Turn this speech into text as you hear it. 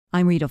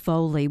I'm Rita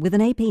Foley with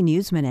an AP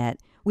News Minute.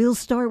 We'll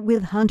start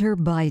with Hunter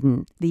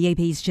Biden. The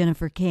AP's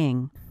Jennifer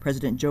King.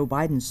 President Joe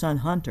Biden's son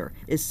Hunter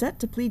is set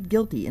to plead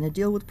guilty in a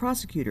deal with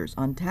prosecutors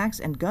on tax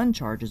and gun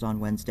charges on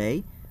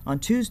Wednesday. On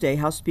Tuesday,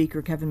 House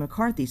Speaker Kevin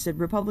McCarthy said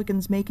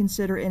Republicans may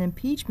consider an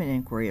impeachment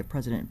inquiry of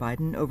President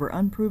Biden over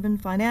unproven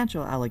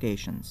financial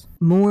allegations.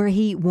 More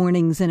heat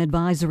warnings and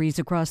advisories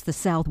across the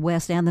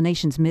Southwest and the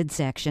nation's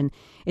midsection.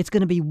 It's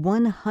going to be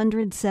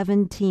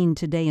 117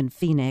 today in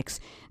Phoenix,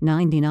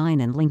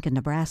 99 in Lincoln,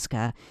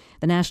 Nebraska.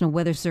 The National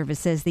Weather Service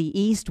says the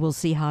east will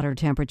see hotter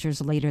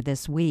temperatures later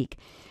this week.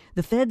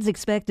 The Fed's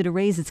expected to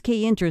raise its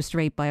key interest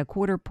rate by a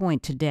quarter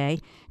point today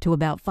to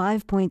about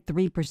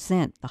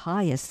 5.3%, the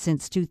highest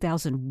since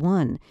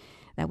 2001.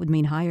 That would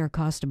mean higher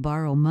cost to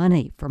borrow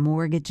money for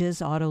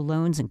mortgages, auto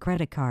loans, and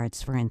credit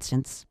cards, for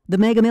instance. The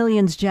Mega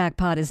Millions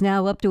jackpot is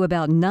now up to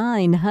about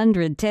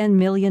 $910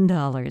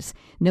 million.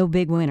 No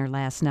big winner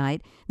last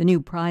night. The new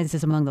prize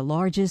is among the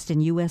largest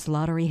in U.S.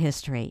 lottery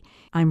history.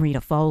 I'm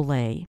Rita Foley.